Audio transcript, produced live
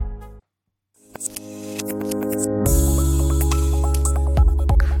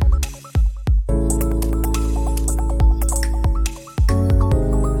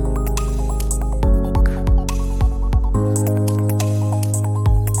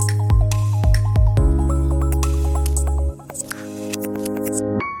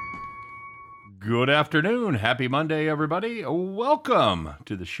afternoon. Happy Monday, everybody. Welcome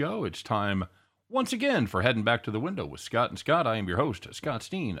to the show. It's time once again for Heading Back to the Window with Scott and Scott. I am your host, Scott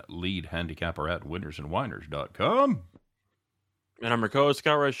Steen, lead handicapper at winnersandwiners.com. And I'm your co-host,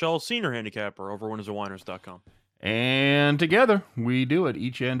 Scott Reichel, senior handicapper over winnersandwiners.com. And together, we do it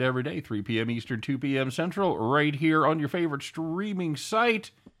each and every day, 3 p.m. Eastern, 2 p.m. Central, right here on your favorite streaming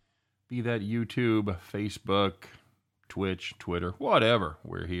site, be that YouTube, Facebook, Twitch, Twitter, whatever.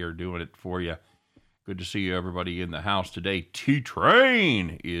 We're here doing it for you. Good to see you, everybody in the house today.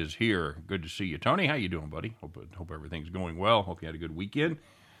 T-Train is here. Good to see you. Tony, how you doing, buddy? Hope everything's going well. Hope you had a good weekend.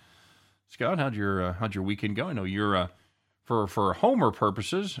 Scott, how'd your weekend go? I know you're for Homer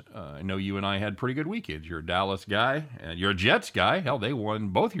purposes. I know you and I had pretty good weekends. You're a Dallas guy and you're a Jets guy. Hell, they won.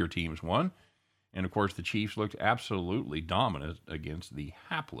 Both your teams won, and of course the Chiefs looked absolutely dominant against the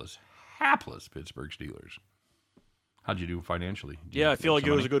hapless Pittsburgh Steelers. How'd you do financially? I feel like it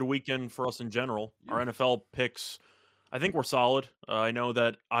was a good weekend for us in general. Yeah. Our NFL picks, I think, were solid. I know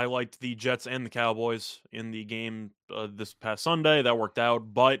that I liked the Jets and the Cowboys in the game this past Sunday. That worked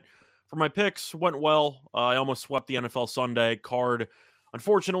out. But for my picks, went well. I almost swept the NFL Sunday card.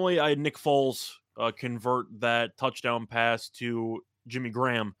 Unfortunately, I had Nick Foles convert that touchdown pass to Jimmy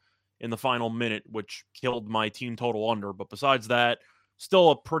Graham in the final minute, which killed my team total under. But besides that,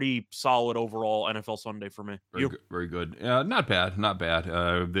 still a pretty solid overall NFL Sunday for me. Very good. Not bad.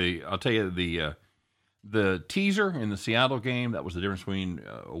 I'll tell you, the teaser in the Seattle game, that was the difference between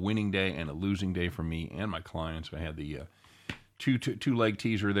a winning day and a losing day for me and my clients. I had the two-leg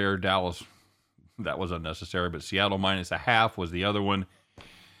teaser there. Dallas, that was unnecessary, but Seattle -0.5 was the other one.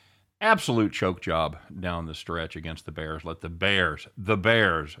 Absolute choke job down the stretch against the Bears. Let the Bears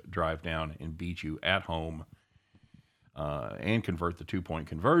drive down and beat you at home. And convert the 2-point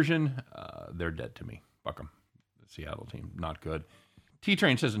conversion. They're dead to me. Fuck them. The Seattle team, not good.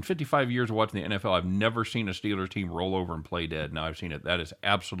 T-Train says, in 55 years of watching the NFL, I've never seen a Steelers team roll over and play dead. Now I've seen it. That is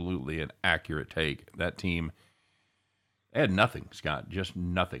absolutely an accurate take. That team had nothing, Scott, just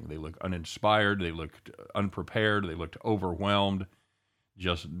nothing. They looked uninspired. They looked unprepared. They looked overwhelmed.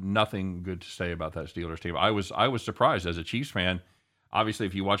 Just nothing good to say about that Steelers team. I was surprised as a Chiefs fan. Obviously,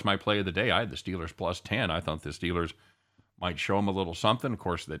 if you watch my play of the day, I had the Steelers +10. I thought the Steelers might show them a little something. Of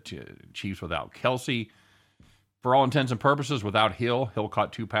course, the Chiefs without Kelsey, for all intents and purposes, without Hill. Hill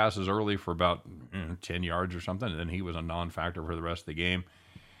caught 2 passes early for about 10 yards or something, and then he was a non-factor for the rest of the game.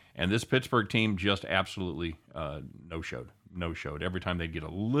 And this Pittsburgh team just absolutely no-showed. Every time they'd get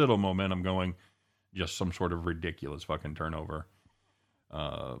a little momentum going, just some sort of ridiculous fucking turnover.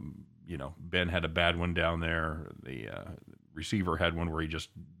 Ben had a bad one down there. The receiver had one where he just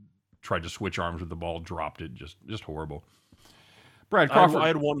tried to switch arms with the ball, dropped it, just horrible. Brad Crawford. I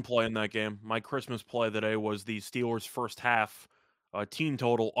had one play in that game. My Christmas play today was the Steelers' first half team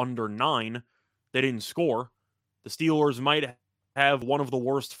total under 9. They didn't score. The Steelers might have one of the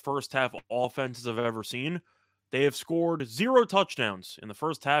worst first half offenses I've ever seen. They have scored 0 touchdowns in the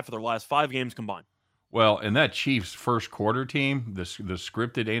first half of their last 5 games combined. Well, and that Chiefs first quarter team, the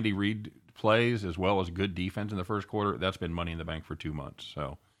scripted Andy Reid plays as well as good defense in the first quarter, that's been money in the bank for 2 months.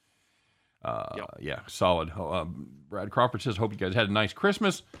 So, Yeah, solid. Brad Crawford says, hope you guys had a nice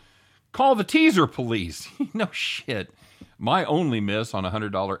Christmas. Call the teaser police. No shit. My only miss on a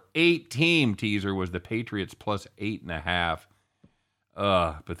 $100 8-team teaser was the Patriots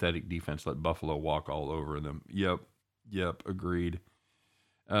 +8.5. Pathetic defense let Buffalo walk all over them. Yep, agreed.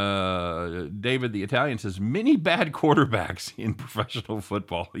 David the Italian says, many bad quarterbacks in professional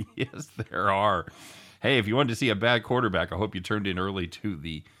football. Yes, there are. Hey, if you wanted to see a bad quarterback, I hope you turned in early to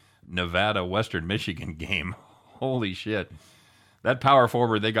the Nevada Western Michigan game. Holy shit. That power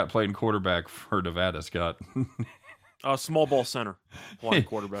forward they got playing quarterback for Nevada, Scott. Small ball center playing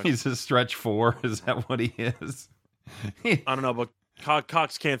quarterback. He's a stretch 4. Is that what he is? I don't know, but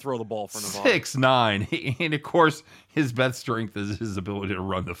Cox can't throw the ball for Nevada. 6'9", and of course his best strength is his ability to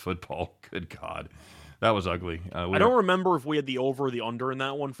run the football. Good God, that was ugly. I don't remember if we had the over or the under in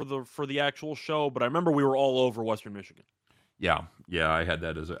that one for the actual show, but I remember we were all over Western Michigan. Yeah, I had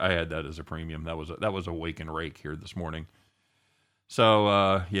that as a premium. That was a wake and rake here this morning.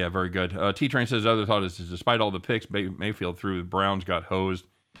 So very good. T-Train says other thought is despite all the picks Mayfield threw, the Browns got hosed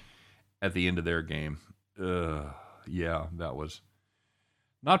at the end of their game. Yeah, that was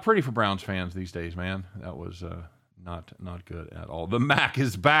not pretty for Browns fans these days, man. That was not good at all. The Mac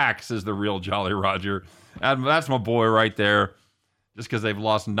is back, says the real Jolly Roger. That's my boy right there. Just because they've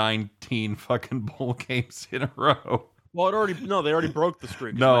lost 19 fucking bowl games in a row. Well, they already broke the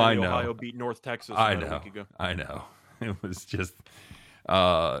streak. No, I know. Ohio beat North Texas a week ago. I know. It was just,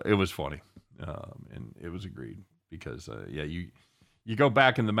 it was funny, and it was agreed because you go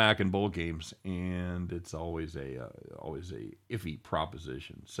back in the MAC and bowl games, and it's always a iffy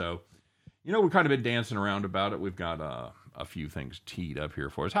proposition. So, we've kind of been dancing around about it. We've got a few things teed up here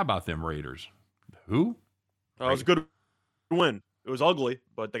for us. How about them Raiders? Who? It was a good win. It was ugly,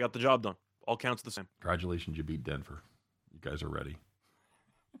 but they got the job done. All counts the same. Congratulations, you beat Denver. You guys are ready.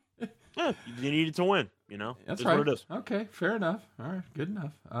 Yeah, you needed to win. That's right. What it is. Okay, fair enough. All right, good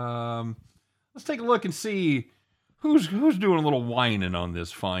enough. Let's take a look and see who's doing a little whining on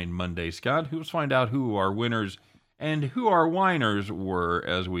this fine Monday, Scott. Let's find out who our winners and who our whiners were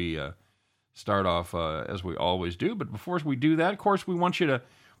as we start off as we always do. But before we do that, of course, we want you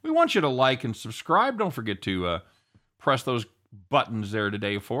to like and subscribe. Don't forget to press those buttons there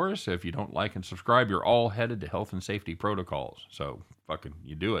today for us. If you don't like and subscribe, you're all headed to health and safety protocols. So fucking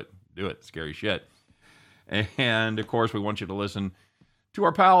you do it. Do it. Scary shit. And of course, we want you to listen to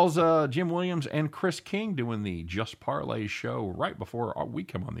our pals Jim Williams and Chris King doing the Just Parlay show right before we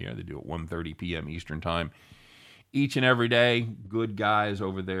come on the air. They do it 1:30 p.m. Eastern time each and every day. Good guys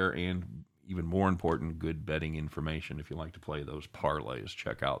over there, and even more important, good betting information. If you like to play those parlays,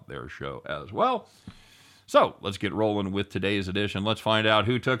 check out their show as well. So let's get rolling with today's edition. Let's find out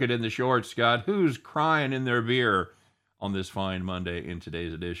who took it in the shorts, Scott. Who's crying in their beer on this fine Monday in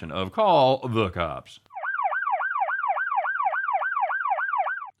today's edition of Call the Cops.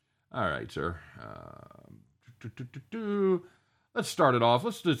 All right, sir. Let's start it off.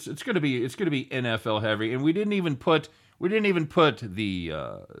 It's going to be NFL heavy, and we didn't even put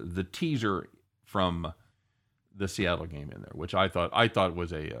the teaser from the Seattle game in there, which I thought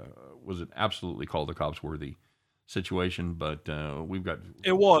was an absolutely Call the Cops worthy situation, but we've got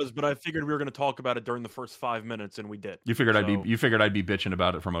it was, but I figured we were going to talk about it during the first 5 minutes, and we did. You figured I'd be bitching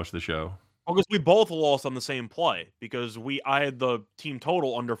about it for most of the show. Well, because we both lost on the same play because I had the team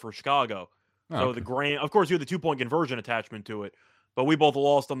total under for Chicago. So okay. Of course, you had the 2-point conversion attachment to it, but we both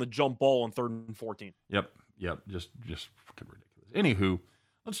lost on the jump ball on 3rd and 14. Yep, just fucking ridiculous. Anywho,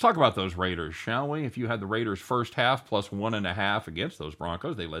 let's talk about those Raiders, shall we? If you had the Raiders first half plus 1.5 against those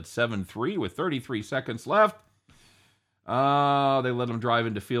Broncos, they led 7-3 with 33 seconds left. They let them drive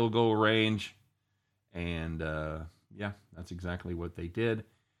into field goal range, and that's exactly what they did.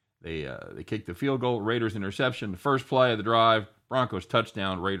 They kicked the field goal, Raiders interception, the first play of the drive, Broncos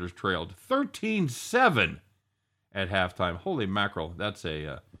touchdown, Raiders trailed 13-7 at halftime. Holy mackerel, that's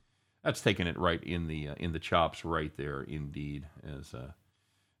taking it right in the chops right there, indeed. As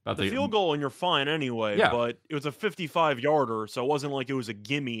about the field goal, and you're fine anyway. Yeah. But it was a 55-yarder, so it wasn't like it was a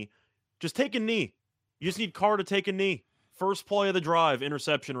gimme. Just take a knee. You just need Carr to take a knee. First play of the drive,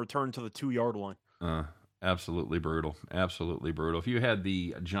 interception, return to the 2-yard line. Absolutely brutal. Absolutely brutal. If you had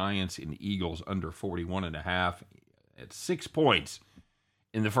the Giants and Eagles under 41.5 at 6 points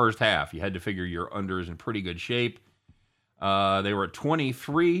in the first half, you had to figure your unders in pretty good shape. They were at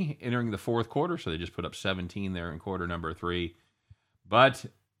 23 entering the fourth quarter, so they just put up 17 there in quarter number 3. But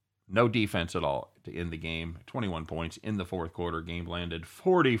no defense at all to end the game. 21 points in the fourth quarter. Game landed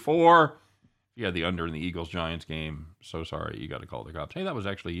 44. If you had the under in the Eagles-Giants game, so sorry, you got to call the cops. Hey, that was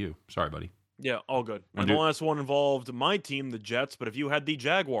actually you. Sorry, buddy. Yeah, all good. And the last one involved my team, the Jets, but if you had the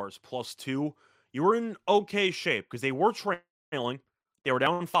Jaguars +2, you were in okay shape because they were trailing. They were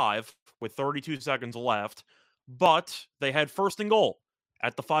down 5 with 32 seconds left, but they had 1st and goal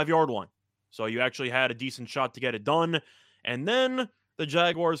at the 5-yard line. So you actually had a decent shot to get it done. And then the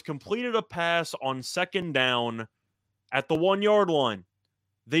Jaguars completed a pass on 2nd down at the 1-yard line.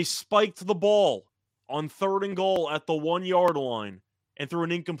 They spiked the ball on 3rd and goal at the 1-yard line and threw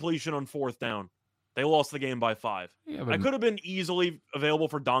an incompletion on 4th down. They lost the game by 5. Yeah, I could have been easily available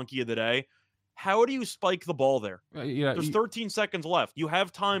for Donkey of the Day. How do you spike the ball there? There's 13 seconds left. You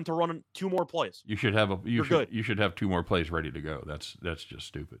have time to run 2 more plays. You should have You should have 2 more plays ready to go. That's just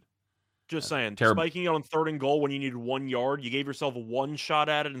stupid. Just saying. Spiking it on 3rd and goal when you needed 1 yard, you gave yourself 1 shot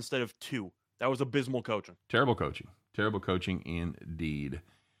at it instead of 2. That was abysmal coaching. Terrible coaching indeed.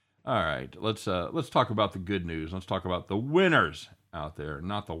 All right, let's talk about the good news. Let's talk about the winners out there,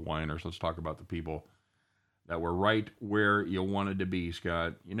 not the whiners. Let's talk about the people that were right where you wanted to be,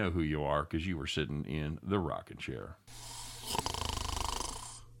 Scott. You know who you are because you were sitting in the rocking chair.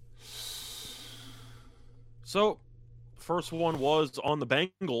 So, first one was on the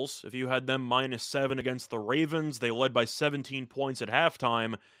Bengals. If you had them -7 against the Ravens, they led by 17 points at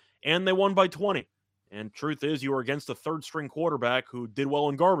halftime, and they won by 20. And truth is, you were against a 3rd-string quarterback who did well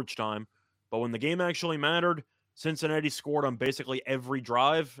in garbage time, but when the game actually mattered, Cincinnati scored on basically every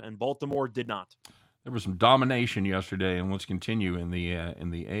drive, and Baltimore did not. There was some domination yesterday, and let's continue in the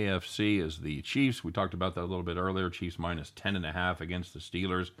AFC as the Chiefs. We talked about that a little bit earlier. Chiefs -10.5 against the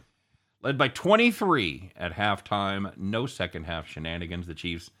Steelers. led by 23 at halftime. No second half shenanigans. The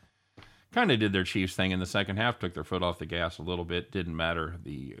Chiefs kind of did their Chiefs thing in the second half, took their foot off the gas a little bit. Didn't matter.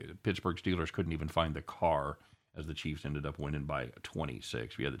 The Pittsburgh Steelers couldn't even find the car as the Chiefs ended up winning by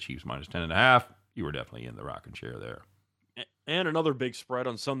 26. We had the Chiefs minus 10.5. You were definitely in the rocking chair there. And another big spread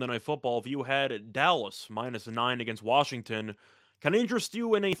on Sunday Night Football. If you had Dallas minus 9 against Washington, can interest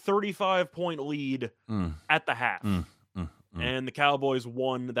you in a 35-point lead at the half. And the Cowboys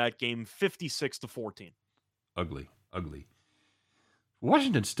won that game 56-14. Ugly.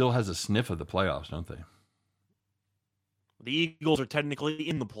 Washington still has a sniff of the playoffs, don't they? The Eagles are technically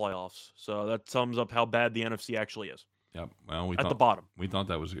in the playoffs, so that sums up how bad the NFC actually is. Yep. Well, at the bottom. We thought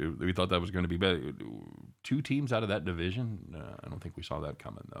that was going to be better. 2 teams out of that division. I don't think we saw that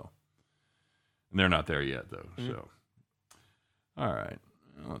coming though. And they're not there yet though. So, all right,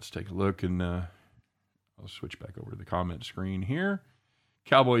 let's take a look, and I'll switch back over to the comment screen here.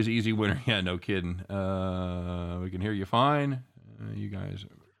 Cowboys easy winner. Yeah, no kidding. We can hear you fine. You guys.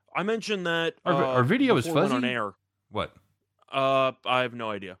 I mentioned that our video is fuzzy on air. What? I have no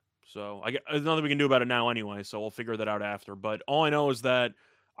idea. So there's nothing we can do about it now anyway, so we'll figure that out after. But all I know is that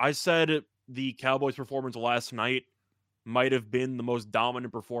I said the Cowboys' performance last night might have been the most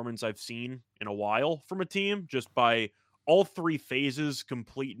dominant performance I've seen in a while from a team, just by all 3 phases,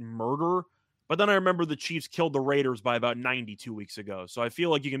 complete murder. But then I remember the Chiefs killed the Raiders by about 92 weeks ago. So I feel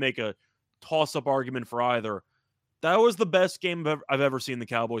like you can make a toss-up argument for either. That was the best game I've ever seen the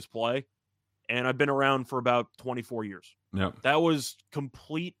Cowboys play, and I've been around for about 24 years. Yep. That was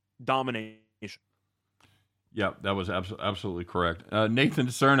complete domination. Yeah, that was absolutely correct. Nathan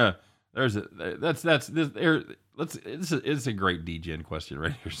Cerna, it's a great DGen question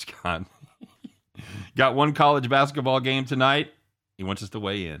right here, Scott. Got one college basketball game tonight. He wants us to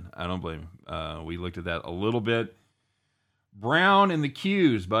weigh in. I don't blame him. We looked at that a little bit. Brown and the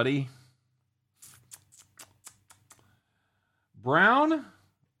Qs, buddy. Brown?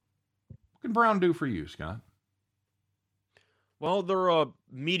 What can Brown do for you, Scott? Well, they're a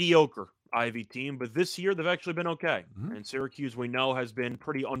mediocre Ivy team, but this year they've actually been okay. Mm-hmm. And Syracuse, we know, has been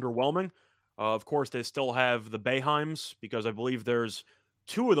pretty underwhelming. Of course, they still have the Boeheims, because I believe there's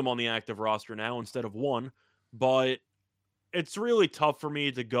 2 of them on the active roster now instead of 1. But it's really tough for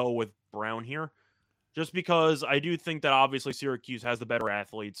me to go with Brown here, just because I do think that obviously Syracuse has the better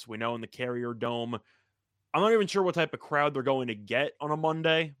athletes. We know in the Carrier Dome, I'm not even sure what type of crowd they're going to get on a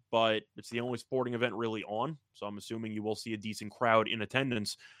Monday, but it's the only sporting event really on, so I'm assuming you will see a decent crowd in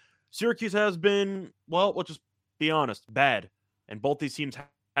attendance. Syracuse has been, well, let's just be honest, bad. And both these teams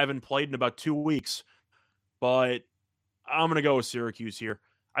haven't played in about 2 weeks. But I'm going to go with Syracuse here.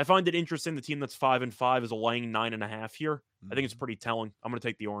 I find it interesting the team that's 5-5 is laying 9.5 here. I think it's pretty telling. I'm going to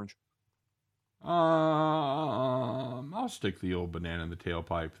take the orange. I'll stick the old banana in the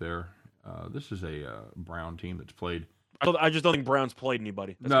tailpipe there. This is a Brown team that's played. I just don't think Brown's played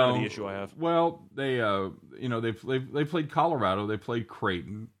anybody. That's kind of the issue I have. Well, they they played Colorado. They played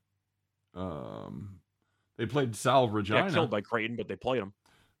Creighton. They played Sal Regina. Yeah, killed by Creighton, but they played them.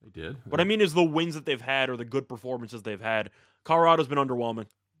 They did. What I mean is the wins that they've had or the good performances they've had. Colorado's been underwhelming.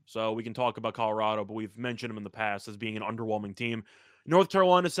 So we can talk about Colorado, but we've mentioned them in the past as being an underwhelming team. North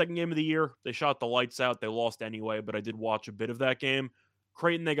Carolina's second game of the year. They shot the lights out. They lost anyway, but I did watch a bit of that game.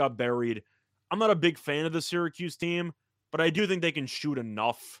 Creighton, they got buried. I'm not a big fan of the Syracuse team, but I do think they can shoot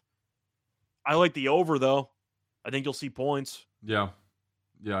enough. I like the over, though. I think you'll see points. Yeah,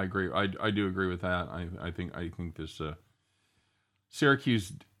 I agree. I do agree with that. I think this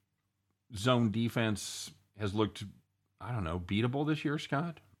Syracuse zone defense has looked, I don't know, beatable this year,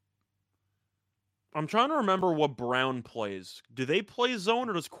 Scott. I'm trying to remember what Brown plays. Do they play zone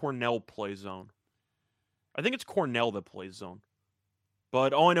or does Cornell play zone? I think it's Cornell that plays zone.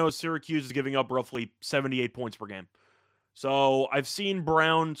 But all I know is Syracuse is giving up roughly 78 points per game. So I've seen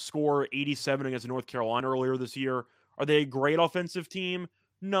Brown score 87 against North Carolina earlier this year. Are they a great offensive team?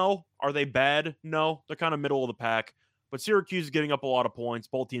 No. Are they bad? No. They're kind of middle of the pack. But Syracuse is giving up a lot of points.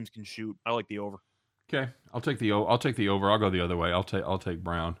 Both teams can shoot. I like the over. Okay, I'll take the over. I'll go the other way. I'll take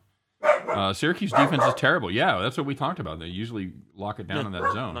Brown. Syracuse defense is terrible. Yeah, that's what we talked about. They usually lock it down in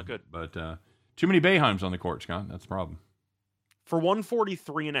that zone. Not good. But too many Boeheims on the court, Scott. That's the problem. For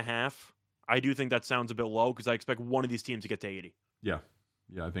 143.5, I do think that sounds a bit low because I expect one of these teams to get to 80. Yeah,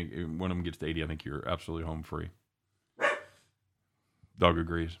 I think when one of them gets to 80, I think you're absolutely home free. Dog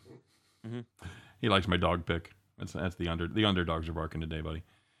agrees. Mm-hmm. He likes my dog pick. That's the underdogs are barking today, buddy.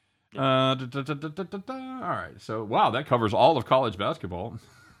 All right, so wow, that covers all of college basketball.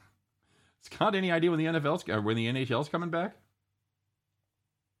 Scott, any idea when the NHL's coming back?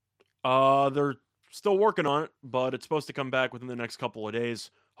 They're still working on it, but it's supposed to come back within the next couple of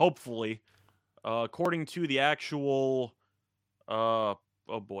days. hopefully. According to the actual, oh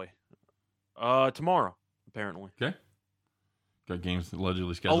boy, tomorrow apparently. Okay. Got games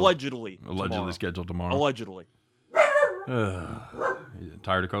allegedly scheduled. Allegedly tomorrow. Scheduled tomorrow. Allegedly.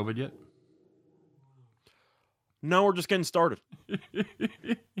 Tired of COVID yet? No, we're just getting started.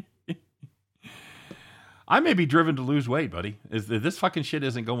 I may be driven to lose weight, buddy. This fucking shit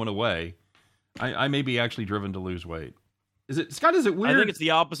isn't going away. I may be actually driven to lose weight. Is it, Scott? Is it weird? I think it's the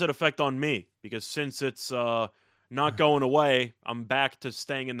opposite effect on me because since it's not going away, I'm back to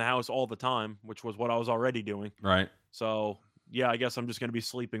staying in the house all the time, which was what I was already doing. Right. So yeah, I guess I'm just going to be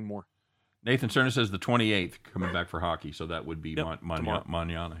sleeping more. Nathan Cerna says the 28th coming back for hockey, so that would be Yep,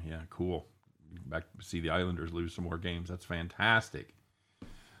 Manana. Yeah, cool. Back to see the Islanders lose some more games. That's fantastic.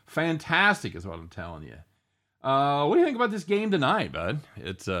 Fantastic is what I'm telling you. What do you think about this game tonight, bud?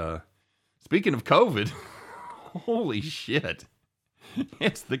 It's speaking of COVID, holy shit.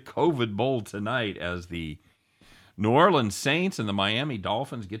 It's the COVID Bowl tonight as the New Orleans Saints and the Miami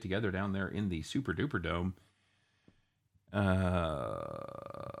Dolphins get together down there in the Super Duper Dome.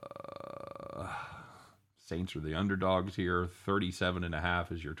 Saints are the underdogs here.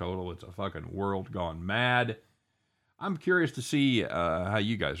 37.5 is your total. It's a fucking world gone mad. I'm curious to see how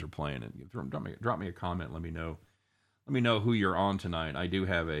you guys are playing it. Drop me a comment. Let me know. Let me know who you're on tonight. I do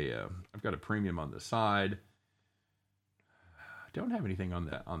have I've got a premium on the side. I don't have anything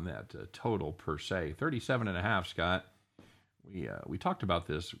on that total per se. 37.5, Scott. We talked about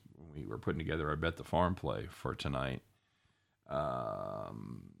this when we were putting together our Bet the Farm play for tonight. That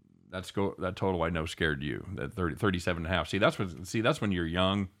total I know scared you. That 37.5. See, that's when you're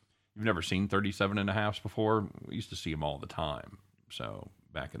young. You've never seen 37.5s before. We used to see them all the time. So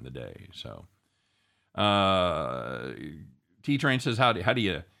back in the day. So, T-Train says, how do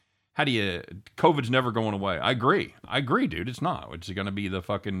you? COVID's never going away. I agree, dude. It's not. It's going to be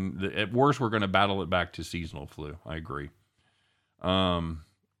at worst, we're going to battle it back to seasonal flu. I agree.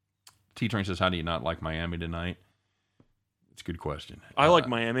 T-Train says, how do you not like Miami tonight? It's a good question. I like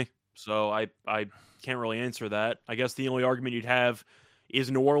Miami, so I can't really answer that. I guess the only argument you'd have is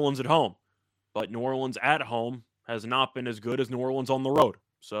New Orleans at home. But New Orleans at home has not been as good as New Orleans on the road.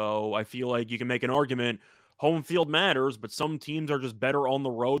 So I feel like you can make an argument. Home field matters, but some teams are just better on the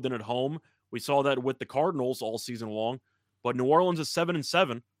road than at home. We saw that with the Cardinals all season long. But New Orleans is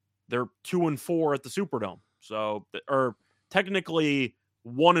 7-7. They're 2-4 at the Superdome. So, or technically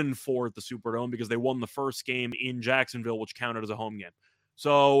 1-4 at the Superdome because they won the first game in Jacksonville, which counted as a home game.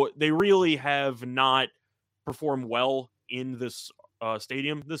 So they really have not performed well in this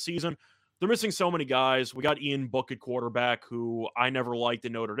stadium this season. They're missing so many guys. We got Ian Book at quarterback, who I never liked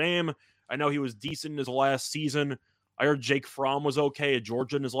at Notre Dame. I know he was decent in his last season. I heard Jake Fromm was okay at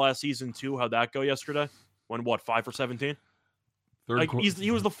Georgia in his last season too. How'd that go yesterday? Went 5 for 17?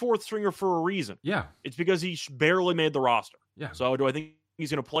 He was the fourth stringer for a reason. Yeah. It's because he barely made the roster. Yeah. So do I think he's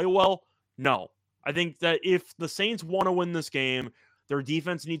going to play well? No. I think that if the Saints want to win this game, their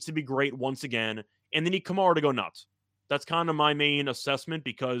defense needs to be great once again, and they need Kamara to go nuts. That's kind of my main assessment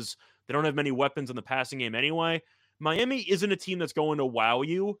because they don't have many weapons in the passing game anyway. Miami isn't a team that's going to wow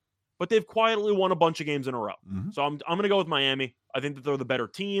you, but they've quietly won a bunch of games in a row. Mm-hmm. So I'm going to go with Miami. I think that they're the better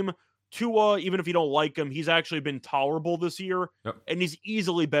team. Tua, even if you don't like him, he's actually been tolerable this year, and he's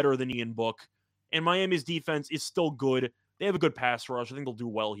easily better than Ian Book. And Miami's defense is still good. They have a good pass rush. I think they'll do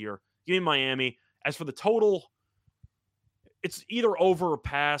well here. Give me Miami. As for the total, it's either over or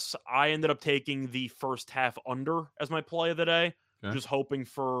pass. I ended up taking the first half under as my play of the day, just hoping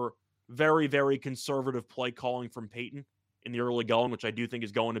for very, very conservative play calling from Peyton in the early going, which I do think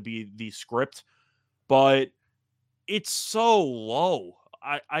is going to be the script. But it's so low.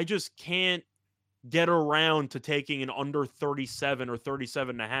 I just can't get around to taking an under 37 or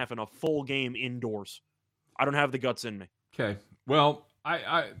 37.5 in a full game indoors. I don't have the guts in me. Okay. Well,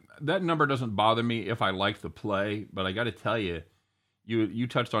 I that number doesn't bother me if I like the play, but I got to tell you, you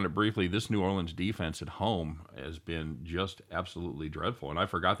touched on it briefly. This New Orleans defense at home has been just absolutely dreadful, and I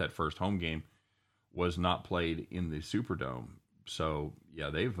forgot that first home game was not played in the Superdome. So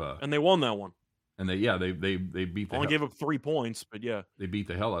yeah, and they won that one. And they beat the only gave up 3 points, but yeah, they beat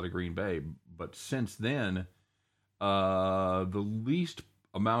the hell out of Green Bay. But since then, the least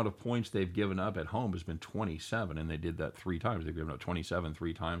amount of points they've given up at home has been 27, and they did that 3 times. They've given up 27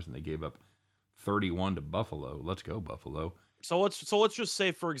 3 times, and they gave up 31 to Buffalo. Let's go, Buffalo. So let's just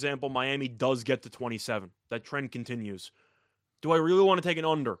say, for example, Miami does get to 27. That trend continues. Do I really want to take an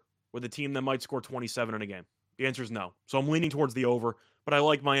under with a team that might score 27 in a game? The answer is no. So I'm leaning towards the over, but I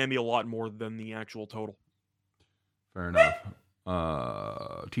like Miami a lot more than the actual total. Fair enough.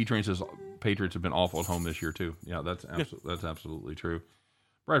 T-Train says Patriots have been awful at home this year too. Yeah, that's absolutely true.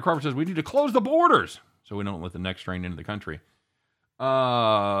 Brad Crawford says we need to close the borders so we don't let the next strain into the country.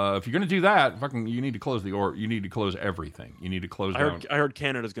 If you're going to do that, you need to close you need to close everything. You need to close down. I heard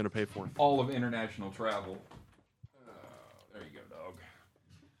Canada's going to pay for it. All of international travel. There you go, dog.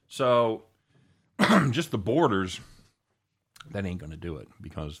 So, just the borders, that ain't going to do it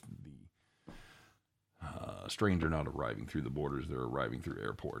because the strains are not arriving through the borders; they're arriving through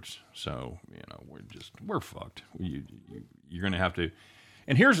airports. So, we're fucked. You're going to have to.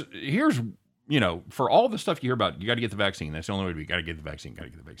 And here's for all the stuff you hear about, you got to get the vaccine. That's the only way to be. Got to get the vaccine. Got to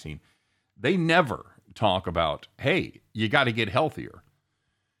get the vaccine. They never talk about, hey, you got to get healthier.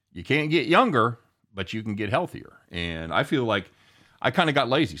 You can't get younger, but you can get healthier. And I feel like I kind of got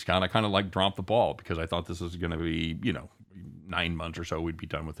lazy, Scott. I kind of dropped the ball because I thought this was going to be, 9 months or so we'd be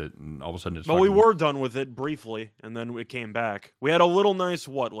done with it, and all of a sudden it's. Well, we were done with it briefly, and then it came back. We had a little nice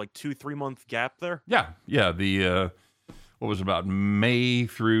 2-3 month gap there. Yeah. The what was about May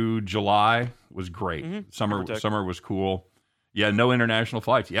through July was great. Mm-hmm. Summer was cool. Yeah, no international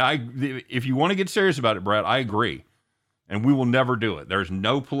flights. Yeah, if you want to get serious about it, Brad, I agree, and we will never do it. There's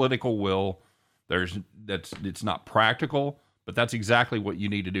no political will. It's not practical. But that's exactly what you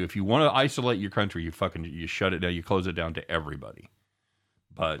need to do. If you want to isolate your country, you shut it down, you close it down to everybody.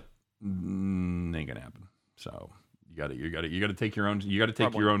 But ain't gonna happen. So you got to take your own. You got to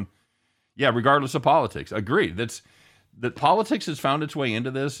take your own. Yeah, regardless of politics. Agreed. That politics has found its way into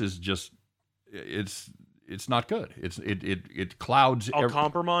this is just it's not good. It clouds. I'll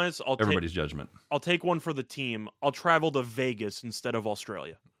compromise. Everybody's judgment. I'll take one for the team. I'll travel to Vegas instead of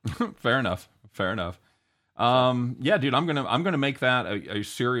Australia. Fair enough. Yeah, dude, I'm gonna make that a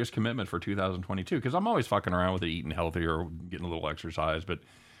serious commitment for 2022 because I'm always fucking around with it, eating healthy or getting a little exercise, but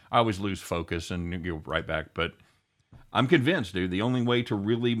I always lose focus and go right back. But I'm convinced, dude, the only way to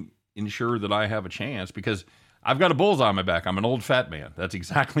really ensure that I have a chance, because I've got a bullseye on my back. I'm an old fat man. That's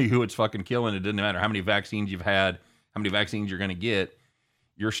exactly who it's fucking killing. It doesn't matter how many vaccines you've had, how many vaccines you're gonna get,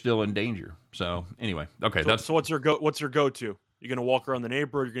 you're still in danger. So anyway, okay, so what's your go-to? You're gonna walk around the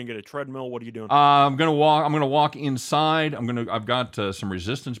neighborhood. You're gonna get a treadmill. What are you doing? I'm gonna walk inside. I've got some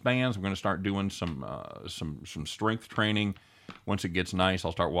resistance bands. I'm gonna start doing some strength training. Once it gets nice,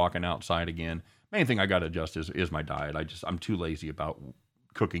 I'll start walking outside again. Main thing I got to adjust is my diet. I'm too lazy about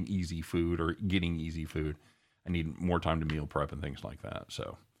cooking easy food or getting easy food. I need more time to meal prep and things like that.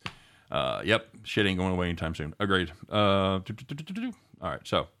 So, yep, shit ain't going away anytime soon. Agreed. All right,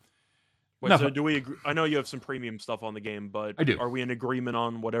 so. Wait, so do we agree? I know you have some premium stuff on the game, but I do. Are we in agreement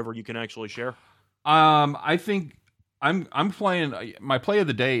on whatever you can actually share? I think I'm playing. My play of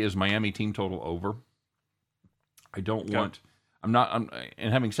the day is Miami team total over. I don't want.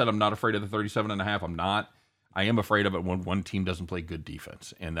 And having said I'm not afraid of the 37.5. I'm not. I am afraid of it when one team doesn't play good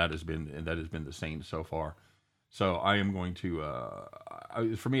defense, and that has been the Saints so far. So I am going to.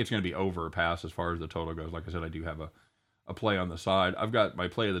 For me, it's going to be over or pass as far as the total goes. Like I said, I do have a play on the side. I've got my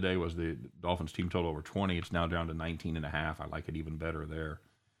play of the day was the Dolphins team total over 20. It's now down to 19.5. I like it even better there.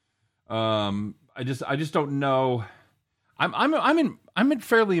 I just don't know. I'm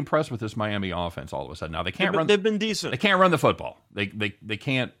fairly impressed with this Miami offense all of a sudden. Now they've been decent. They can't run the football. They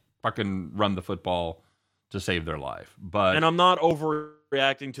can't fucking run the football to save their life. And I'm not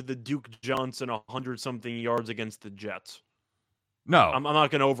overreacting to the Duke Johnson 100-something yards against the Jets. No, I'm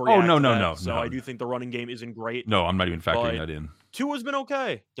not going to overreact. No. So I do think the running game isn't great. No, I'm not even factoring that in. Tua's been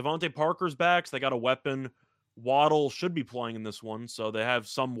okay. Devontae Parker's back. So they got a weapon. Waddle should be playing in this one, so they have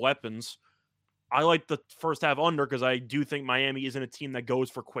some weapons. I like the first half under because I do think Miami isn't a team that goes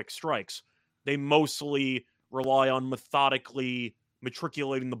for quick strikes. They mostly rely on methodically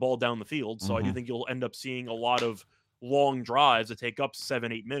matriculating the ball down the field. So I do think you'll end up seeing a lot of long drives that take up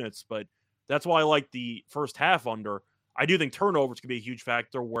 7-8 minutes. But that's why I like the first half under. I do think turnovers can be a huge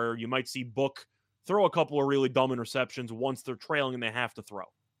factor where you might see Book throw a couple of really dumb interceptions once they're trailing and they have to throw.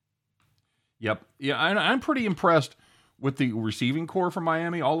 Yep. Yeah, I'm pretty impressed with the receiving core for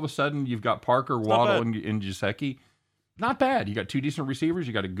Miami. All of a sudden, you've got Parker, Waddle, and Gesicki. Not bad. You got two decent receivers.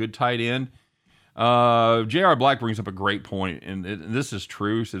 You got a good tight end. J.R. Black brings up a great point, and this is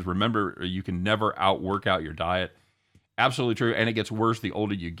true. He says, remember, you can never outwork out your diet. Absolutely true, and it gets worse the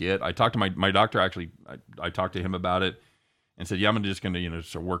older you get. I talked to my doctor, actually. I talked to him about it and said, yeah, I'm just going to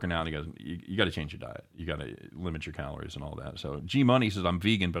start working out. And he goes, you got to change your diet. You got to limit your calories and all that. So G-Money says, I'm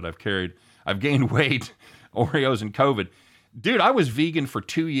vegan, but I've gained weight, Oreos, and COVID. Dude, I was vegan for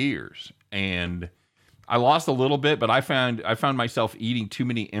 2 years, and I lost a little bit, but I found myself eating too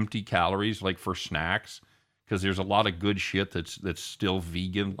many empty calories, like for snacks, because there's a lot of good shit that's still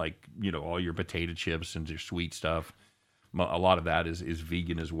vegan, like, all your potato chips and your sweet stuff. A lot of that is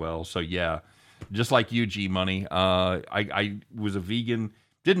vegan as well. So yeah, just like you, G Money, I was a vegan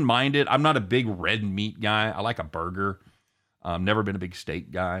Didn't mind it. I'm not a big red meat guy. I like a burger. Never been a big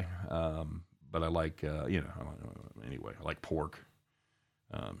steak guy. But I like, anyway, I like pork.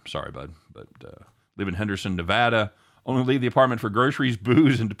 Sorry, bud. But live in Henderson, Nevada. Only leave the apartment for groceries,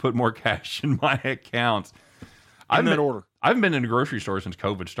 booze, and to put more cash in my accounts. In that order. I haven't been in a grocery store since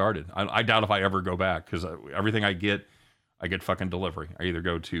COVID started. I doubt if I ever go back because everything I get fucking delivery. I either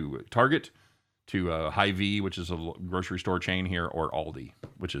go to Target, to Hy-Vee, which is a grocery store chain here, or Aldi,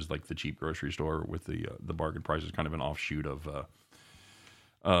 which is like the cheap grocery store with the bargain prices, kind of an offshoot of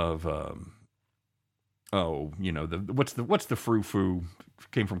what's the frou-frou,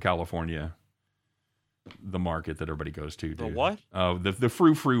 came from California, the market that everybody goes to. Dude. The what? The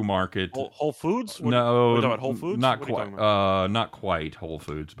frou-frou market. Whole Foods? No, we're talking about Whole Foods. Not quite. Not quite Whole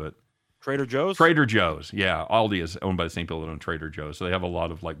Foods, but Trader Joe's. Trader Joe's, yeah. Aldi is owned by the same people that own Trader Joe's, so they have a lot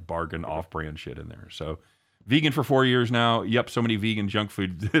of like bargain off-brand shit in there. So, vegan for 4 years now. Yep, so many vegan junk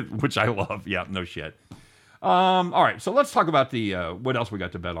food, which I love. Yeah, no shit. All right, so let's talk about the what else we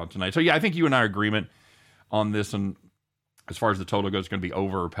got to bet on tonight. So yeah, I think you and I are agreement on this, and as far as the total goes, it's going to be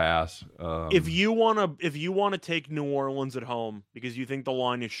over or pass. If you wanna take New Orleans at home because you think the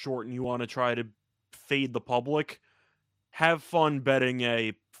line is short and you want to try to fade the public, have fun betting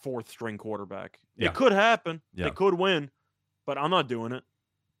a fourth string quarterback. Yeah. It could happen. Yeah. They could win, but I'm not doing it.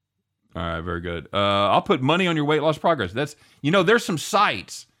 All right, very good. I'll put money on your weight loss progress. That's there's some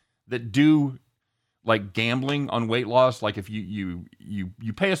sites that do like gambling on weight loss. Like if you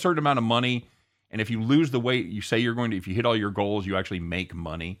pay a certain amount of money, and if you lose the weight you say you're going to, if you hit all your goals, you actually make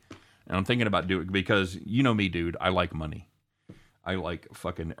money. And I'm thinking about doing it because you know me, dude. I like money. I like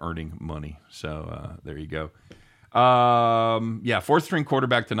fucking earning money. So there you go. Yeah, fourth string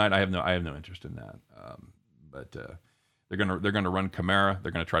quarterback tonight. I have no interest in that. But they're gonna run Kamara.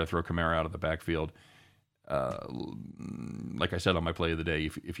 They're gonna try to throw Kamara out of the backfield. Like I said on my play of the day,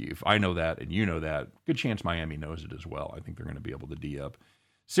 if I know that and you know that, good chance Miami knows it as well. I think they're going to be able to D up.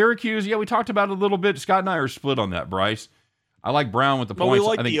 Syracuse, yeah, we talked about it a little bit. Scott and I are split on that, Bryce. I like Brown with the points.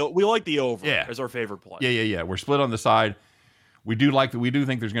 We like the over Yeah. as our favorite play. Yeah. We're split on the side. We do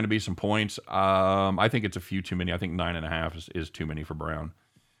think there's going to be some points. I think it's a few too many. I think 9.5 is too many for Brown.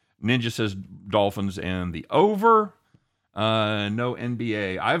 Ninja says Dolphins and the over. No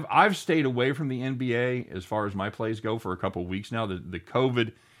NBA. I've stayed away from the NBA as far as my plays go for a couple of weeks now. The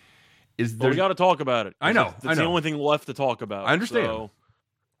COVID is there. We got to talk about it. I know. It's the only thing left to talk about. I understand. So.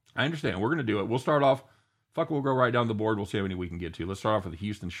 I understand. We're going to do it. We'll start off. We'll go right down the board. We'll see how many we can get to. Let's start off with the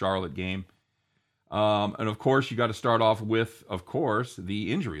Houston-Charlotte game. And of course, you got to start off with, of course,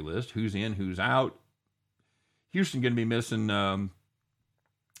 the injury list. Who's in, who's out. Houston going to be missing a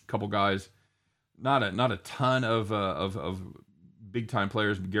couple guys. Not a ton of big time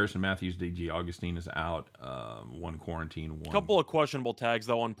players. Garrison Matthews, D.G. Augustine is out. One quarantine. One. A couple of questionable tags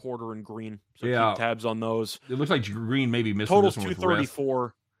though on Porter and Green. So yeah, keep tabs on those. It looks like Green maybe missing Total's this one with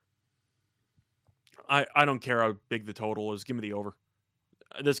 234. I don't care how big the total is. Give me the over.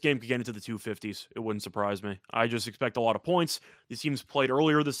 This game could get into the 250s. It wouldn't surprise me. I just expect a lot of points. These teams played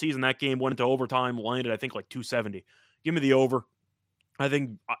earlier this season. That game went into overtime, landed, I think, like 270. Give me the over. I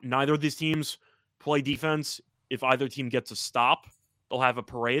think neither of these teams play defense. If either team gets a stop, they'll have a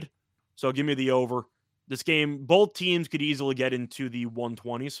parade. So give me the over. This game, both teams could easily get into the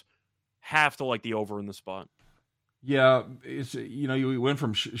 120s. Have to like the over in the spot. Yeah, it's you went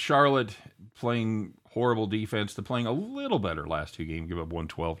from Charlotte playing horrible defense to playing a little better last two games. Give up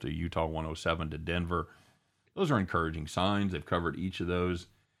 112 to Utah, 107 to Denver. Those are encouraging signs. They've covered each of those.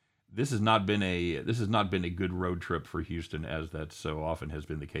 This has not been a good road trip for Houston, as that so often has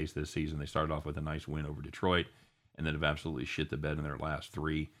been the case this season. They started off with a nice win over Detroit, and then have absolutely shit the bed in their last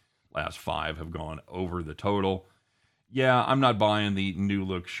five have gone over the total. Yeah, I'm not buying the new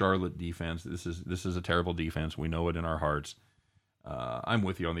look Charlotte defense. This is a terrible defense. We know it in our hearts. I'm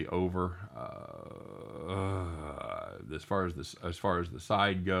with you on the over. As far as the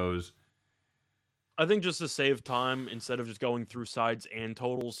side goes, I think just to save time, instead of just going through sides and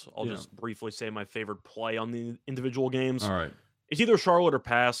totals, I'll just briefly say my favorite play on the individual games. All right. It's either Charlotte or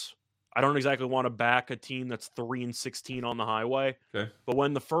pass. I don't exactly want to back a team that's 3-16 on the highway. Okay. But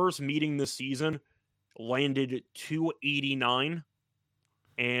when the first meeting this season landed 289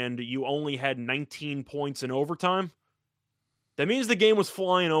 and you only had 19 points in overtime, that means the game was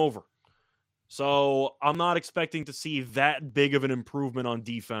flying over. So I'm not expecting to see that big of an improvement on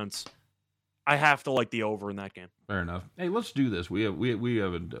defense. I have to like the over in that game. Fair enough. Hey, let's do this. We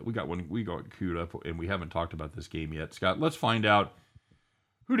got queued up and we haven't talked about this game yet. Scott, let's find out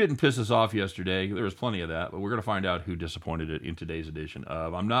who didn't piss us off yesterday. There was plenty of that, but we're going to find out who disappointed it in today's edition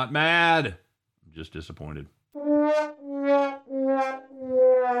of I'm Not Mad, I'm Just Disappointed.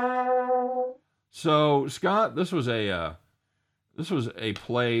 So Scott, this was a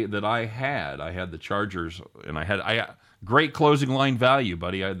play that I had. I had the Chargers, and I great closing line value,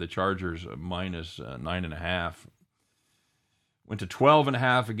 buddy. I had the Chargers minus 9.5. Went to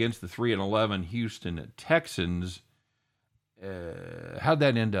 12.5 against the 3-11 Houston Texans. How'd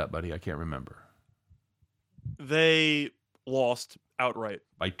that end up, buddy? I can't remember. They lost outright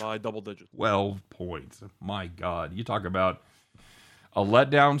By by double digits. 12 points. My God. You talk about a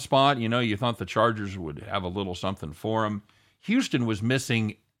letdown spot. You thought the Chargers would have a little something for them. Houston was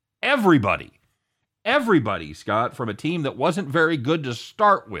missing everybody. Everybody, Scott, from a team that wasn't very good to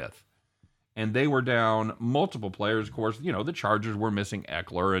start with. And they were down multiple players. Of course, the Chargers were missing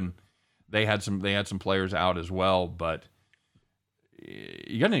Eckler, and they had some players out as well. But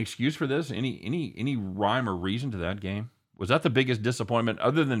you got an excuse for this? Any rhyme or reason to that game? Was that the biggest disappointment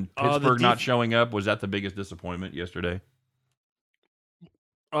other than Pittsburgh not showing up? Was that the biggest disappointment yesterday?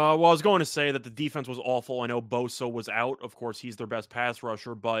 Well, I was going to say that the defense was awful. I know Bosa was out. Of course, he's their best pass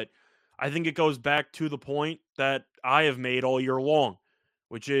rusher, but I think it goes back to the point that I have made all year long,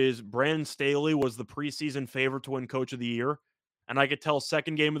 which is Brandon Staley was the preseason favorite to win Coach of the Year. And I could tell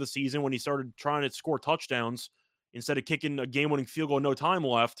second game of the season when he started trying to score touchdowns instead of kicking a game-winning field goal, no time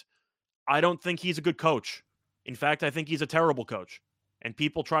left, I don't think he's a good coach. In fact, I think he's a terrible coach. And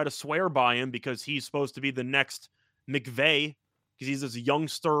people try to swear by him because he's supposed to be the next McVay, because he's this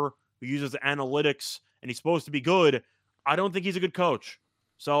youngster who uses analytics and he's supposed to be good. I don't think he's a good coach.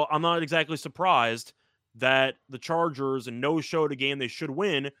 So I'm not exactly surprised that the Chargers no-showed a game they should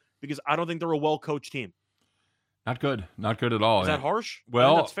win because I don't think they're a well-coached team. Not good. Not good at all. Is that harsh?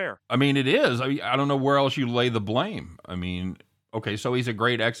 Well, that's fair. I mean, it is. I don't know where else you lay the blame. I mean, okay, so he's a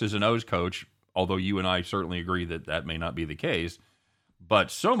great X's and O's coach, although you and I certainly agree that may not be the case. But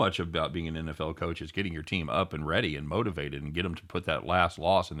so much about being an NFL coach is getting your team up and ready and motivated and get them to put that last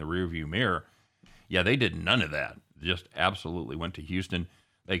loss in the rearview mirror. Yeah, they did none of that. Just absolutely went to Houston.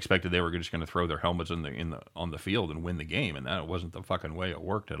 They expected they were just going to throw their helmets on the field and win the game, and that wasn't the fucking way it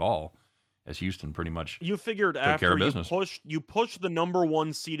worked at all. As Houston pretty much you figured took after care of business. you pushed the number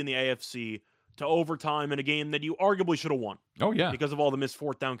one seed in the AFC to overtime in a game that you arguably should have won. Oh yeah, because of all the missed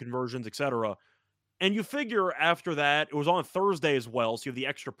fourth down conversions, etc. And you figure after that, it was on a Thursday as well, so you have the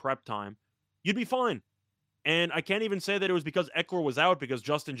extra prep time. You'd be fine. And I can't even say that it was because Eckler was out because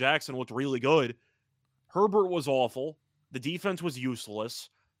Justin Jackson looked really good. Herbert was awful. The defense was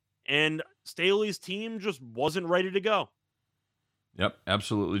useless. And Staley's team just wasn't ready to go. Yep,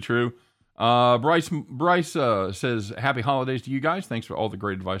 absolutely true. Bryce says, happy holidays to you guys. Thanks for all the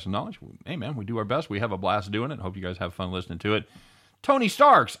great advice and knowledge. Hey, man, we do our best. We have a blast doing it. Hope you guys have fun listening to it. Tony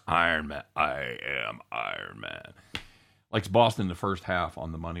Starks, Iron Man. I am Iron Man. Likes Boston the first half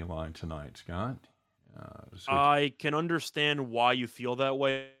on the money line tonight, Scott. I can understand why you feel that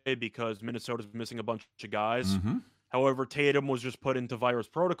way because Minnesota's missing a bunch of guys. Mm-hmm. However, Tatum was just put into virus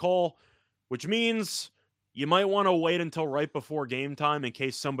protocol, which means you might want to wait until right before game time in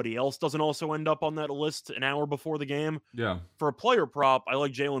case somebody else doesn't also end up on that list an hour before the game. Yeah. For a player prop, I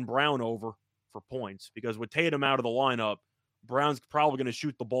like Jaylen Brown over for points because with Tatum out of the lineup, Brown's probably going to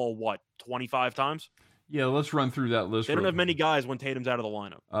shoot the ball, 25 times? Yeah, let's run through that list. They don't have many guys when Tatum's out of the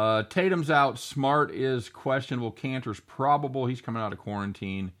lineup. Tatum's out. Smart is questionable. Cantor's probable. He's coming out of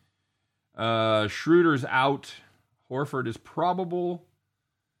quarantine. Schroeder's out. Horford is probable.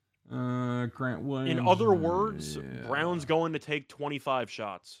 Grant Williams. In other words, Brown's going to take 25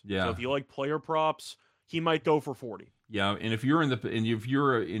 shots. Yeah. So if you like player props, he might go for 40. Yeah, and if you're in the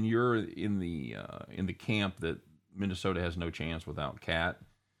camp that Minnesota has no chance without Cat,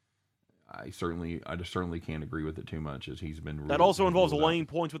 I just certainly can't agree with it too much as he's been. That also involves laying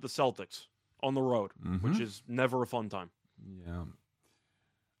points with the Celtics on the road, mm-hmm. which is never a fun time. Yeah.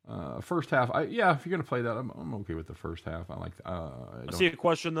 First half, if you're gonna play that, I'm okay with the first half. I like. I see a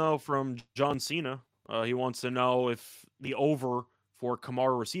question though from John Cena. He wants to know if the over for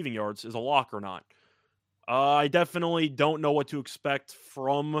Kamara receiving yards is a lock or not. I definitely don't know what to expect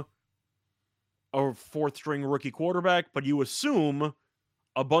from a fourth-string rookie quarterback, but you assume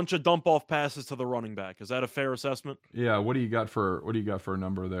a bunch of dump-off passes to the running back. Is that a fair assessment? Yeah. What do you got for a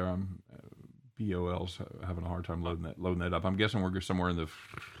number there? BOL's having a hard time loading that up. I'm guessing we're somewhere in the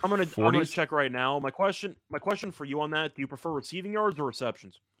 40s. I'm gonna check right now. My question for you on that: do you prefer receiving yards or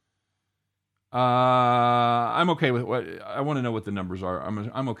receptions? I'm okay with what I want to know what the numbers are.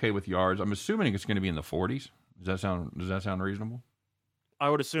 I'm okay with yards. I'm assuming it's going to be in the 40s. Does that sound reasonable? I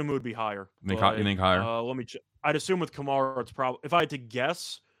would assume it would be higher. You think higher? Let me check. I'd assume with Kamara, it's probably, if I had to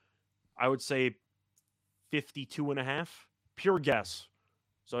guess, I would say 52.5. Pure guess.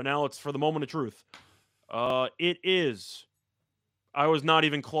 So now it's for the moment of truth. It is. I was not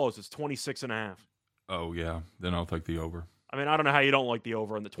even close. It's 26.5. Oh, yeah. Then I'll take the over. I mean, I don't know how you don't like the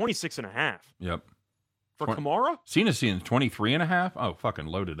over in the 26.5 Yep. for Kamara. Cena's seeing 23.5. Oh, fucking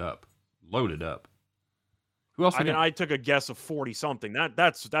loaded up. Loaded up. Who else? I mean, I took a guess of 40 something.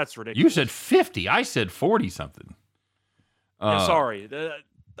 That's ridiculous. You said 50. I said 40 something. Sorry.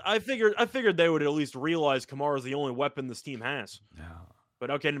 I figured they would at least realize Kamara's the only weapon this team has. Yeah.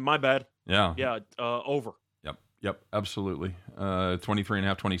 But okay, my bad. Yeah. Yeah, over. Yep, absolutely.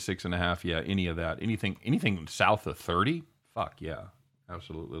 23.5, 26.5. Yeah, any of that. Anything south of 30? Fuck yeah.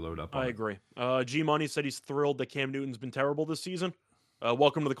 Absolutely load up on I agree. G Money said he's thrilled that Cam Newton's been terrible this season.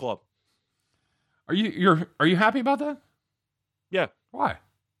 Welcome to the club. Are you happy about that? Yeah. Why?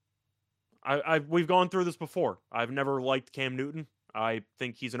 We've gone through this before. I've never liked Cam Newton. I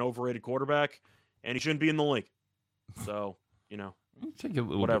think he's an overrated quarterback, and he shouldn't be in the league. So, You take it a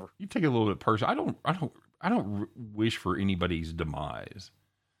little whatever. You take it a little bit personal. I don't wish for anybody's demise.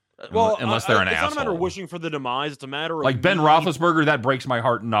 Well, unless they're an asshole. It's not a matter of wishing for the demise. It's a matter of like Ben Roethlisberger. That breaks my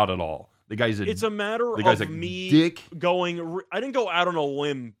heart. Not at all. The guy's It's a matter of me dick. going. I didn't go out on a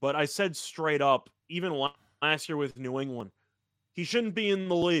limb, but I said straight up, even last year with New England, he shouldn't be in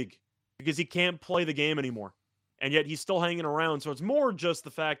the league because he can't play the game anymore, and yet he's still hanging around. So it's more just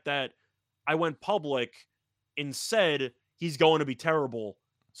the fact that I went public and said he's going to be terrible.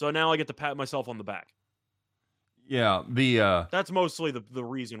 So now I get to pat myself on the back. Yeah, that's mostly the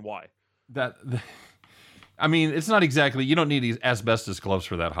reason why. I mean, it's not exactly. You don't need these asbestos gloves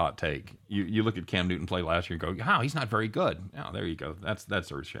for that hot take. You look at Cam Newton play last year and go, "Wow, he's not very good." Oh, there you go.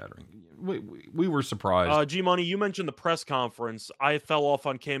 That's earth shattering. We were surprised. G Money, you mentioned the press conference. I fell off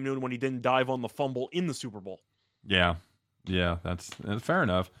on Cam Newton when he didn't dive on the fumble in the Super Bowl. Yeah, that's fair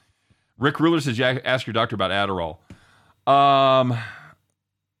enough. Rick Ruler says, "Ask your doctor about Adderall." I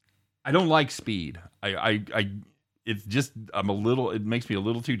don't like speed. It's just it makes me a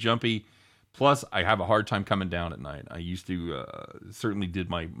little too jumpy. Plus, I have a hard time coming down at night. I used to certainly did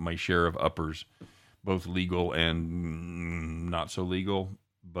my share of uppers, both legal and not so legal.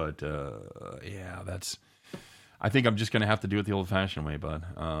 But yeah, I think I'm just gonna have to do it the old-fashioned way, bud.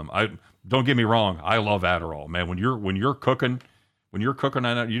 I don't get me wrong. I love Adderall, man. When you're cooking, I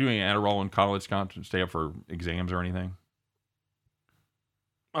know you're doing Adderall in college, to stay up for exams or anything.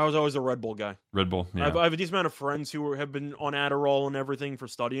 I was always a Red Bull guy. Red Bull, yeah. I have a decent amount of friends who have been on Adderall and everything for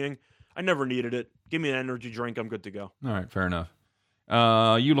studying. I never needed it. Give me an energy drink. I'm good to go. All right, fair enough.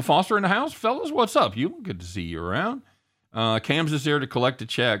 Eula Foster in the house, fellas. What's up? Good to see you around. Cam's is there to collect a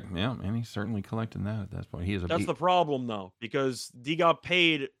check. Yeah, man, he's certainly collecting that at this point. That's the problem, though, because he got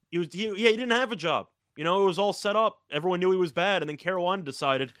paid. He didn't have a job. It was all set up. Everyone knew he was bad, and then Carolina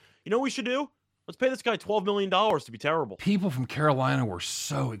decided, what we should do? Let's pay this guy $12 million to be terrible. People from Carolina were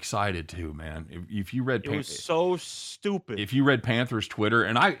so excited too, man. If you read, it was so stupid. If you read Panthers Twitter,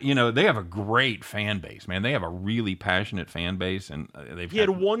 and they have a great fan base, man. They have a really passionate fan base, and he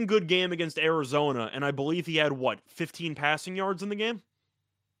had one good game against Arizona, and I believe he had 15 passing yards in the game.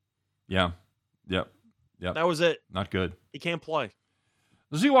 Yeah, yep. That was it. Not good. He can't play.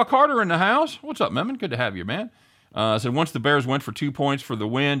 Ziwa Carter in the house. What's up, Memon? Good to have you, man. Said once the Bears went for 2 points for the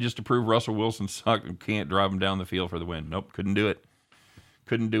win just to prove Russell Wilson sucked and can't drive him down the field for the win. Nope, couldn't do it.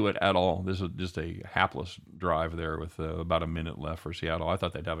 Couldn't do it at all. This was just a hapless drive there with about a minute left for Seattle. I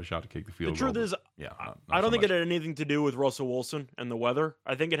thought they'd have a shot to kick the field goal. The truth is, yeah, I don't think it had anything to do with Russell Wilson and the weather.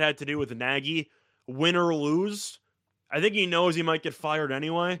 I think it had to do with Nagy, win or lose. I think he knows he might get fired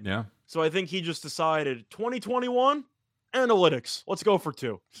anyway. Yeah. So I think he just decided 2021 analytics. Let's go for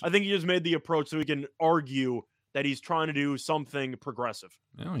 2. I think he just made the approach so he can argue that he's trying to do something progressive.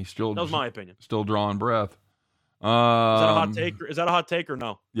 Yeah, that was my opinion. Still drawing breath. Is that a hot take? Is that a hot take or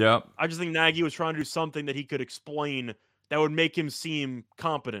no? Yeah. I just think Nagy was trying to do something that he could explain that would make him seem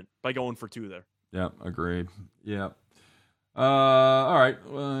competent by going for 2 there. Yeah, agreed. Yeah. All right.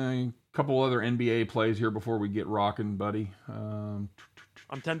 A couple other NBA plays here before we get rocking, buddy. I'm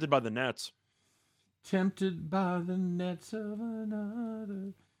tempted by the Nets. Tempted by the nets of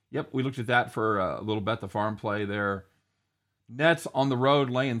another. Yep, we looked at that for a little bet the farm play there. Nets on the road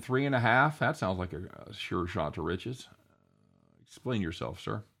laying 3.5. That sounds like a sure shot to riches. Explain yourself,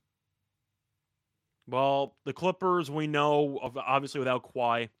 sir. Well, the Clippers, we know, obviously without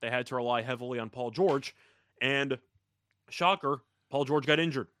Kawhi, they had to rely heavily on Paul George. And shocker, Paul George got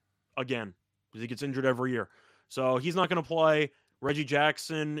injured again because he gets injured every year. So he's not going to play. Reggie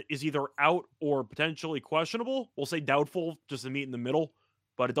Jackson is either out or potentially questionable. We'll say doubtful just to meet in the middle.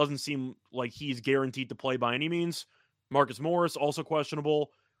 But it doesn't seem like he's guaranteed to play by any means. Marcus Morris, also questionable.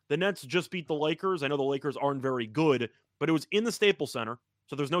 The Nets just beat the Lakers. I know the Lakers aren't very good, but it was in the Staples Center,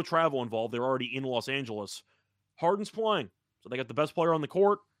 so there's no travel involved. They're already in Los Angeles. Harden's playing, so they got the best player on the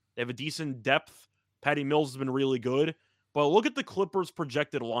court. They have a decent depth Patty Mills has been really good. But look at the Clippers'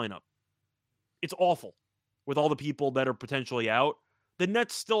 projected lineup. It's awful with all the people that are potentially out. The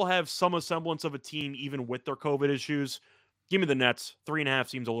Nets still have some semblance of a team, even with their COVID issues. Give me the Nets. 3.5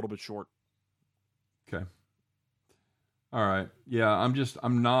 seems a little bit short. Okay. All right. Yeah,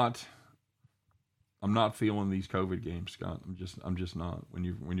 I'm not feeling these COVID games, Scott. I'm just not.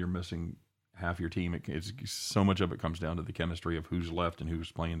 When you're missing half your team, it's so much of it comes down to the chemistry of who's left and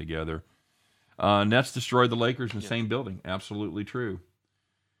who's playing together. Nets destroyed the Lakers in the same building. Absolutely true.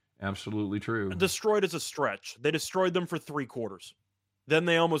 Absolutely true. Destroyed is a stretch. They destroyed them for 3 quarters. Then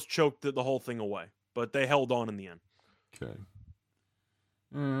they almost choked the whole thing away, but they held on in the end. Okay.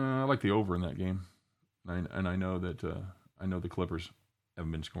 I like the over in that game, and I know that the Clippers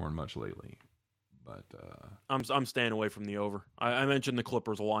haven't been scoring much lately, but I'm staying away from the over. I mentioned the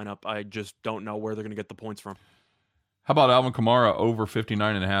Clippers lineup. I just don't know where they're going to get the points from. How about Alvin Kamara over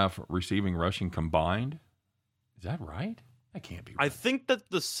 59.5 receiving rushing combined? Is that right? That can't be right. I think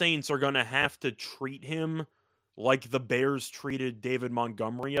that the Saints are going to have to treat him like the Bears treated David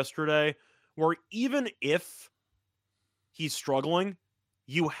Montgomery yesterday, where even if he's struggling,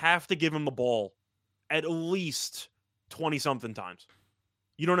 you have to give him the ball at least 20-something times.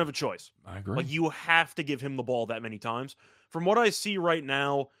 You don't have a choice. I agree. Like, you have to give him the ball that many times. From what I see right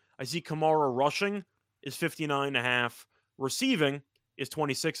now, I see Kamara rushing is 59.5, receiving is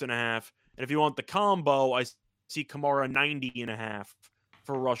 26.5, and if you want the combo, I see Kamara 90.5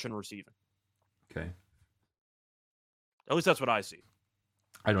 for rush and receiving. Okay. At least that's what I see.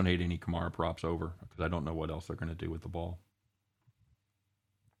 I don't hate any Kamara props over because I don't know what else they're going to do with the ball.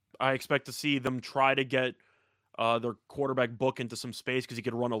 I expect to see them try to get their quarterback book into some space because he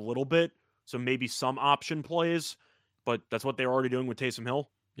could run a little bit, so maybe some option plays, but that's what they're already doing with Taysom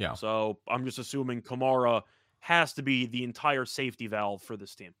Hill. Yeah. So I'm just assuming Kamara has to be the entire safety valve for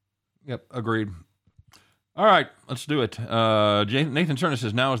this team. Yep, agreed. All right, let's do it. Nathan Cerna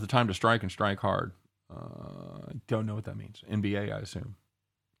says, now is the time to strike and strike hard. I don't know what that means. NBA, I assume.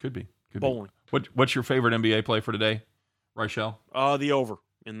 Could be. Bowling. What's your favorite NBA play for today, Rachel? The over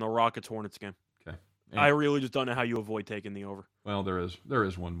in the Rockets Hornets game. Okay. I really just don't know how you avoid taking the over. Well, there is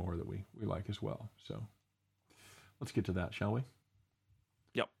one more that we like as well. So let's get to that, shall we?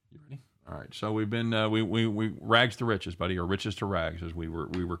 Yep. You ready? All right. So we've been we rags to riches, buddy, or riches to rags, as we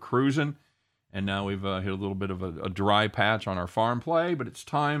were cruising, and now we've hit a little bit of a dry patch on our farm play, but it's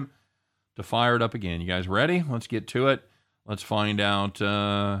time to fire it up again. You guys ready? Let's get to it. Let's find out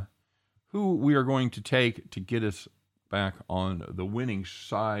who we are going to take to get us back on the winning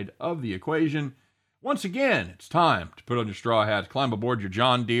side of the equation. Once again, it's time to put on your straw hats, climb aboard your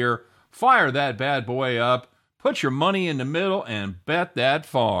John Deere, fire that bad boy up, put your money in the middle, and bet that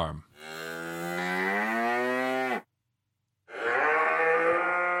farm.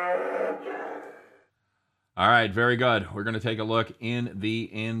 All right, very good. We're going to take a look in the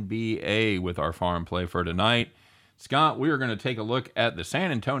NBA with our farm play for tonight. Scott, we are going to take a look at the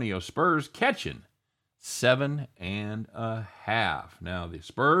San Antonio Spurs catching 7.5. Now, the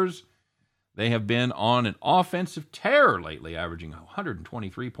Spurs, they have been on an offensive tear lately, averaging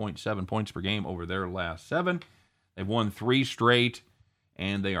 123.7 points per game over their last 7. They've won 3 straight,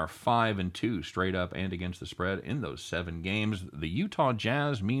 and they are 5-2 straight up and against the spread in those 7 games. The Utah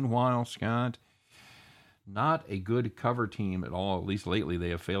Jazz, meanwhile, Scott, not a good cover team at all. At least lately, they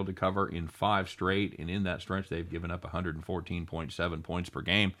have failed to cover in 5 straight, and in that stretch, they've given up 114.7 points per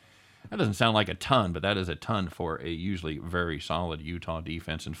game. That doesn't sound like a ton, but that is a ton for a usually very solid Utah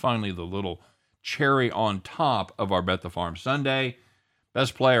defense. And finally, the little cherry on top of our Bet the Farm Sunday,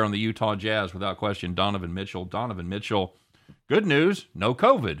 best player on the Utah Jazz, without question, Donovan Mitchell. Donovan Mitchell, good news, no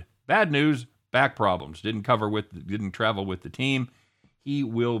COVID. Bad news, back problems. Didn't travel with the team. He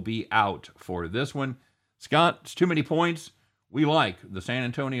will be out for this one. Scott, it's too many points. We like the San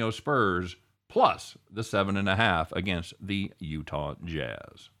Antonio Spurs plus the 7.5 against the Utah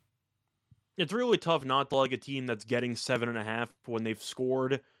Jazz. It's really tough not to like a team that's getting 7.5 when they've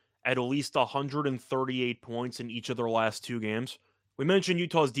scored at least 138 points in each of their last 2 games. We mentioned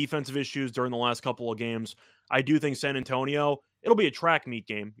Utah's defensive issues during the last couple of games. I do think San Antonio, it'll be a track meet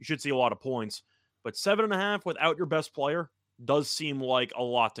game. You should see a lot of points. But 7.5 without your best player does seem like a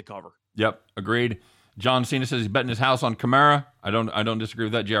lot to cover. Yep, agreed. John Cena says he's betting his house on Kamara. I don't disagree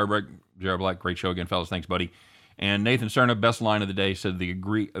with that. J.R. Black, great show again, fellas. Thanks, buddy. And Nathan Cerna, best line of the day, said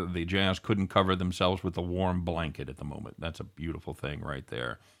the Jazz couldn't cover themselves with a warm blanket at the moment. That's a beautiful thing right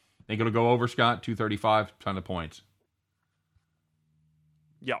there. Think it'll go over, Scott? 235, ton of points.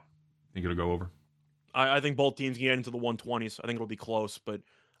 Yeah. Think it'll go over? I think both teams can get into the 120s. I think it'll be close, but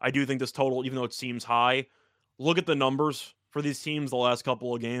I do think this total, even though it seems high, look at the numbers for these teams the last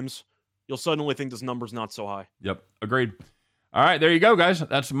couple of games. you'll suddenly think this number's not so high. Yep, agreed. All right, there you go, guys.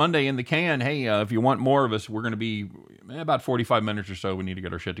 That's Monday in the can. Hey, if you want more of us, we're going to be about 45 minutes or so. We need to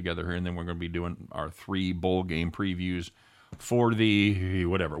get our shit together here, and then we're going to be doing our 3 bowl game previews for the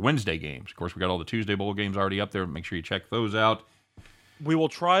Wednesday games. Of course, we got all the Tuesday bowl games already up there. Make sure you check those out. We will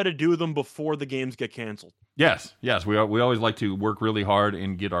try to do them before the games get canceled. Yes. We always like to work really hard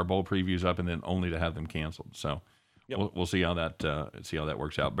and get our bowl previews up, and then only to have them canceled. So we'll see how that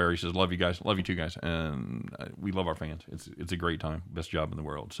works out. Barry says, "Love you guys, love you too, guys," and we love our fans. It's a great time, best job in the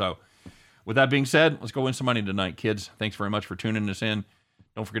world. So, with that being said, let's go win some money tonight, kids. Thanks very much for tuning us in.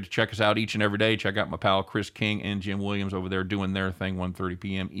 Don't forget to check us out each and every day. Check out my pal Chris King and Jim Williams over there doing their thing, 1:30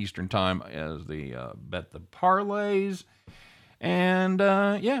 p.m. Eastern time, as they bet the parlays. And,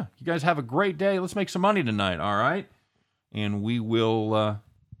 you guys have a great day. Let's make some money tonight, all right? And we'll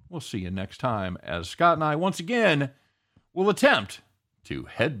see you next time as Scott and I, once again, will attempt to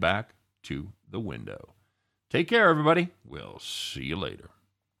head back to the window. Take care, everybody. We'll see you later.